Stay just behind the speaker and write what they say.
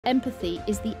Empathy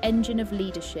is the engine of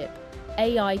leadership.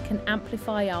 AI can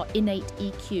amplify our innate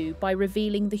EQ by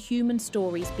revealing the human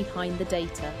stories behind the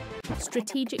data.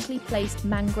 Strategically placed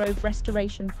mangrove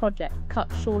restoration project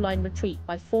cut shoreline retreat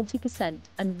by 40%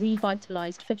 and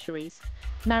revitalized fisheries,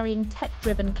 marrying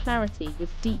tech-driven clarity with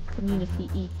deep community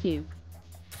EQ.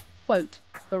 Quote,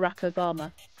 Barack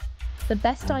Obama. The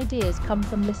best ideas come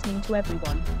from listening to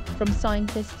everyone, from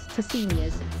scientists to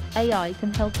seniors. AI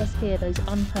can help us hear those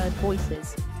unheard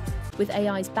voices. With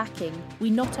AI's backing, we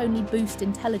not only boost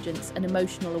intelligence and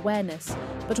emotional awareness,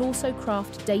 but also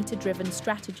craft data-driven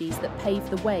strategies that pave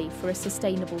the way for a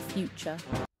sustainable future.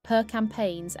 Her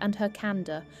campaigns and her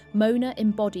candor, Mona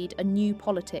embodied a new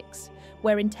politics,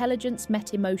 where intelligence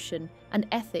met emotion and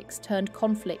ethics turned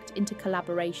conflict into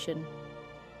collaboration.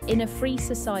 In a free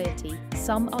society,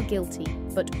 some are guilty,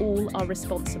 but all are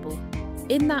responsible.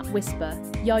 In that whisper,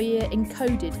 Yair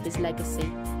encoded his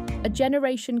legacy. A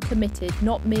generation committed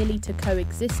not merely to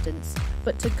coexistence,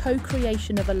 but to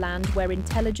co-creation of a land where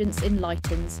intelligence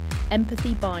enlightens,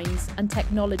 empathy binds, and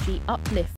technology uplifts.